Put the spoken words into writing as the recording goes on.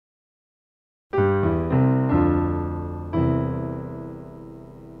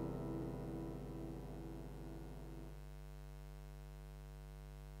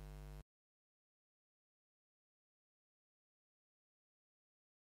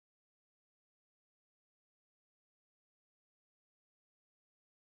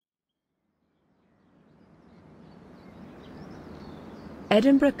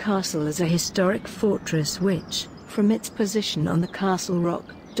Edinburgh Castle is a historic fortress which, from its position on the Castle Rock,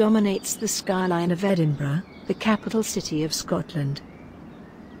 dominates the skyline of Edinburgh, the capital city of Scotland.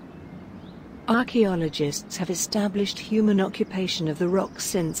 Archaeologists have established human occupation of the rock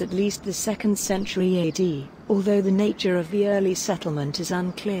since at least the 2nd century AD, although the nature of the early settlement is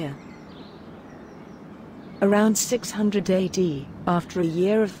unclear. Around 600 AD, after a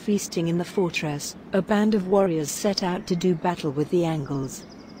year of feasting in the fortress, a band of warriors set out to do battle with the Angles.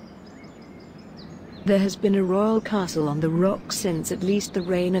 There has been a royal castle on the rock since at least the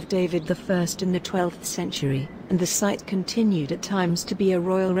reign of David I in the 12th century, and the site continued at times to be a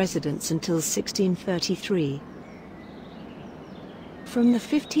royal residence until 1633. From the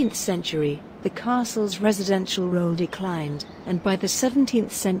 15th century, the castle's residential role declined, and by the 17th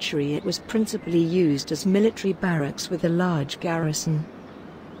century it was principally used as military barracks with a large garrison.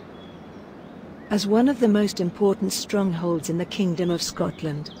 As one of the most important strongholds in the Kingdom of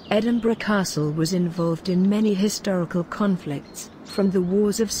Scotland, Edinburgh Castle was involved in many historical conflicts, from the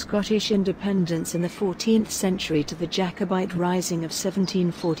Wars of Scottish Independence in the 14th century to the Jacobite Rising of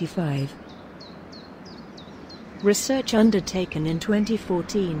 1745. Research undertaken in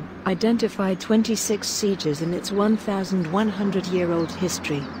 2014 identified 26 sieges in its 1,100-year-old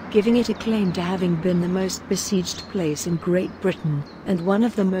history, giving it a claim to having been the most besieged place in Great Britain, and one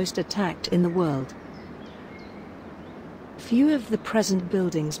of the most attacked in the world. Few of the present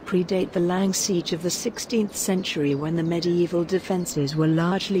buildings predate the Lang siege of the 16th century, when the medieval defences were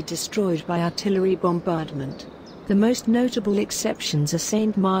largely destroyed by artillery bombardment. The most notable exceptions are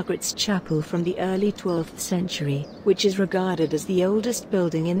St. Margaret's Chapel from the early 12th century, which is regarded as the oldest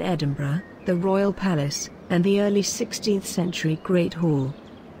building in Edinburgh, the Royal Palace, and the early 16th century Great Hall.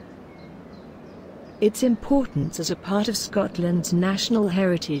 Its importance as a part of Scotland's national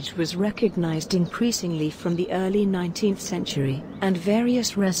heritage was recognised increasingly from the early 19th century, and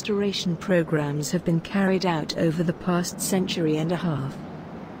various restoration programmes have been carried out over the past century and a half.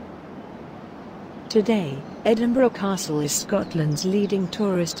 Today, Edinburgh Castle is Scotland's leading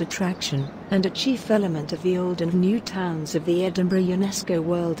tourist attraction, and a chief element of the old and new towns of the Edinburgh UNESCO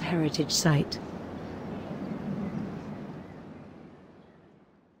World Heritage Site.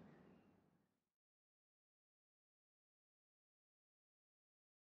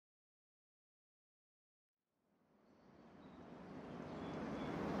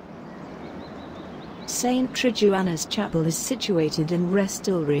 St. Triduana's Chapel is situated in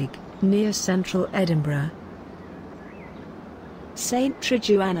Restilrig, near central Edinburgh. St.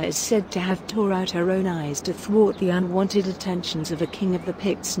 Triduana is said to have tore out her own eyes to thwart the unwanted attentions of a king of the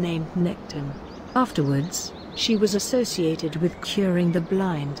Picts named Nectan. Afterwards, she was associated with curing the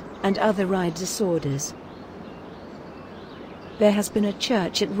blind, and other eye disorders. There has been a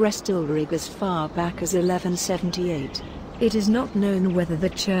church at Restilrig as far back as 1178. It is not known whether the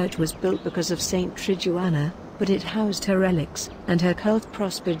church was built because of St. Triduana, but it housed her relics, and her cult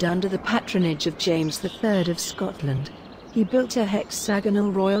prospered under the patronage of James III of Scotland. He built a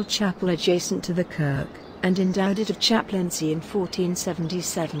hexagonal royal chapel adjacent to the kirk, and endowed it of chaplaincy in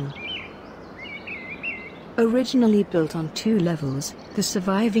 1477. Originally built on 2 levels, the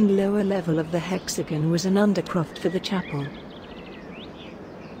surviving lower level of the hexagon was an undercroft for the chapel.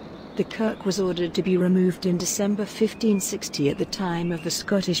 The kirk was ordered to be removed in December 1560 at the time of the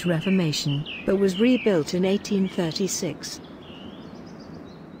Scottish Reformation, but was rebuilt in 1836.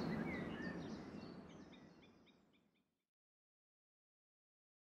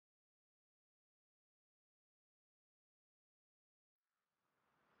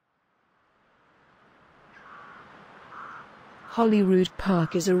 Holyrood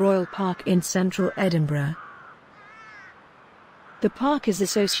Park is a royal park in central Edinburgh. The park is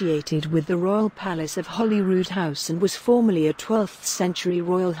associated with the royal palace of Holyroodhouse and was formerly a 12th century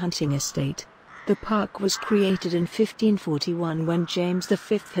royal hunting estate. The park was created in 1541 when James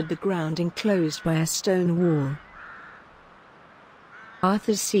V had the ground enclosed by a stone wall.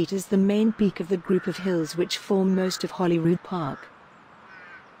 Arthur's Seat is the main peak of the group of hills which form most of Holyrood Park.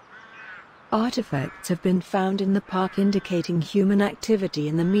 Artifacts have been found in the park indicating human activity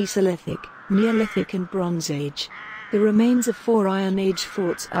in the Mesolithic, Neolithic and Bronze Age. The remains of 4 Iron Age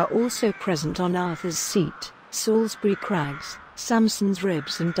forts are also present on Arthur's Seat, Salisbury Crags, Samson's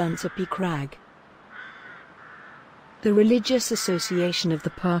Ribs and Dunsopy Crag. The religious association of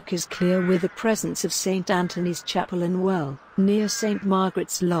the park is clear, with the presence of St. Anthony's Chapel and Well, near St.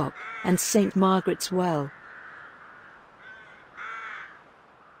 Margaret's Loch, and St. Margaret's Well.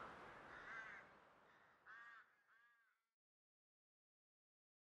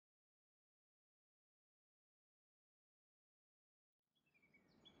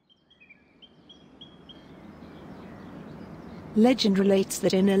 Legend relates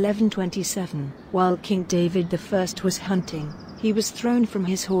that in 1127, while King David I was hunting, he was thrown from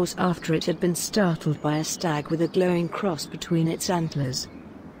his horse after it had been startled by a stag with a glowing cross between its antlers.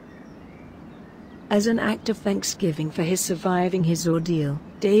 As an act of thanksgiving for his surviving his ordeal,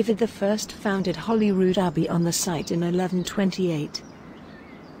 David I founded Holyrood Abbey on the site in 1128.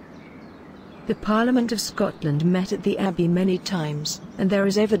 The Parliament of Scotland met at the abbey many times, and there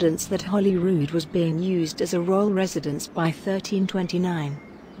is evidence that Holyrood was being used as a royal residence by 1329.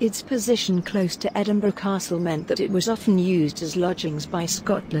 Its position close to Edinburgh Castle meant that it was often used as lodgings by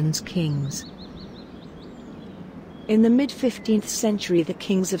Scotland's kings. In the mid-15th century, the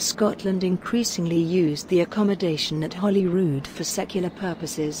kings of Scotland increasingly used the accommodation at Holyrood for secular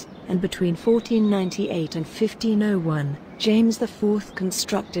purposes, and between 1498 and 1501, James IV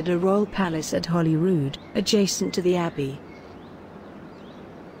constructed a royal palace at Holyrood, adjacent to the abbey.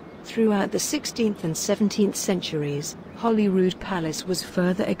 Throughout the 16th and 17th centuries, Holyrood Palace was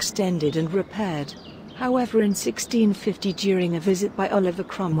further extended and repaired. However, in 1650, during a visit by Oliver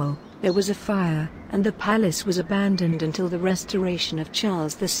Cromwell, there was a fire, and the palace was abandoned until the restoration of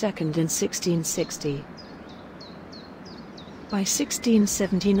Charles II in 1660. By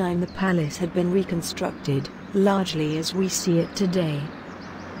 1679 the palace had been reconstructed, largely as we see it today.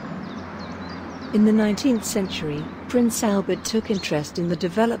 In the 19th century, Prince Albert took interest in the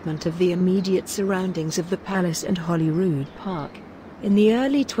development of the immediate surroundings of the palace and Holyrood Park. In the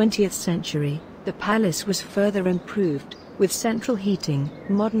early 20th century, the palace was further improved, with central heating,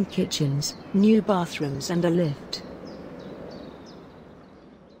 modern kitchens, new bathrooms and a lift.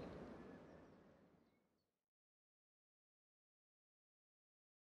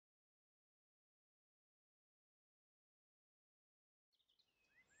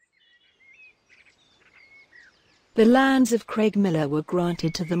 The lands of Craigmillar were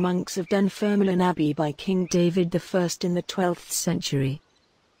granted to the monks of Dunfermline Abbey by King David I in the 12th century.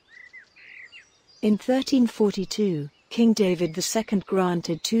 In 1342, King David II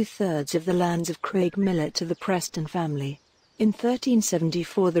granted 2/3 of the lands of Craigmillar to the Preston family. In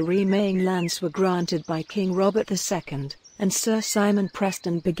 1374 the remaining lands were granted by King Robert II, and Sir Simon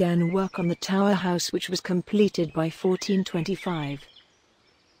Preston began work on the Tower House, which was completed by 1425.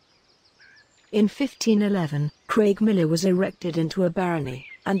 In 1511, Craigmillar was erected into a barony,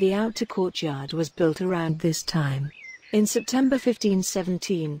 and the outer courtyard was built around this time. In September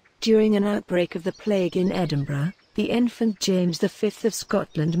 1517, during an outbreak of the plague in Edinburgh, the infant James V of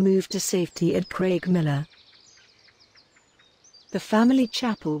Scotland moved to safety at Craigmillar. The family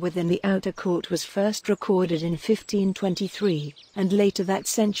chapel within the outer court was first recorded in 1523, and later that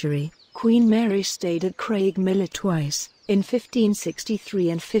century, Queen Mary stayed at Craigmillar twice, in 1563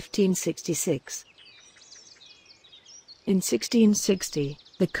 and 1566. In 1660,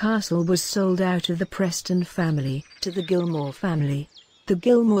 the castle was sold out of the Preston family to the Gilmore family. The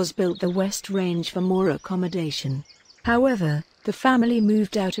Gilmores built the West Range for more accommodation. However, the family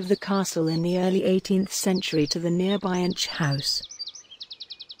moved out of the castle in the early 18th century to the nearby Inch House.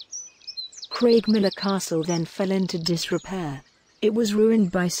 Craigmillar Castle then fell into disrepair. It was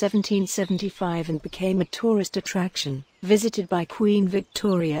ruined by 1775 and became a tourist attraction, visited by Queen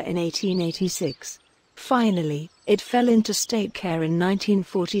Victoria in 1886. Finally, it fell into state care in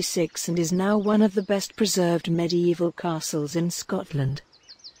 1946 and is now one of the best preserved medieval castles in Scotland.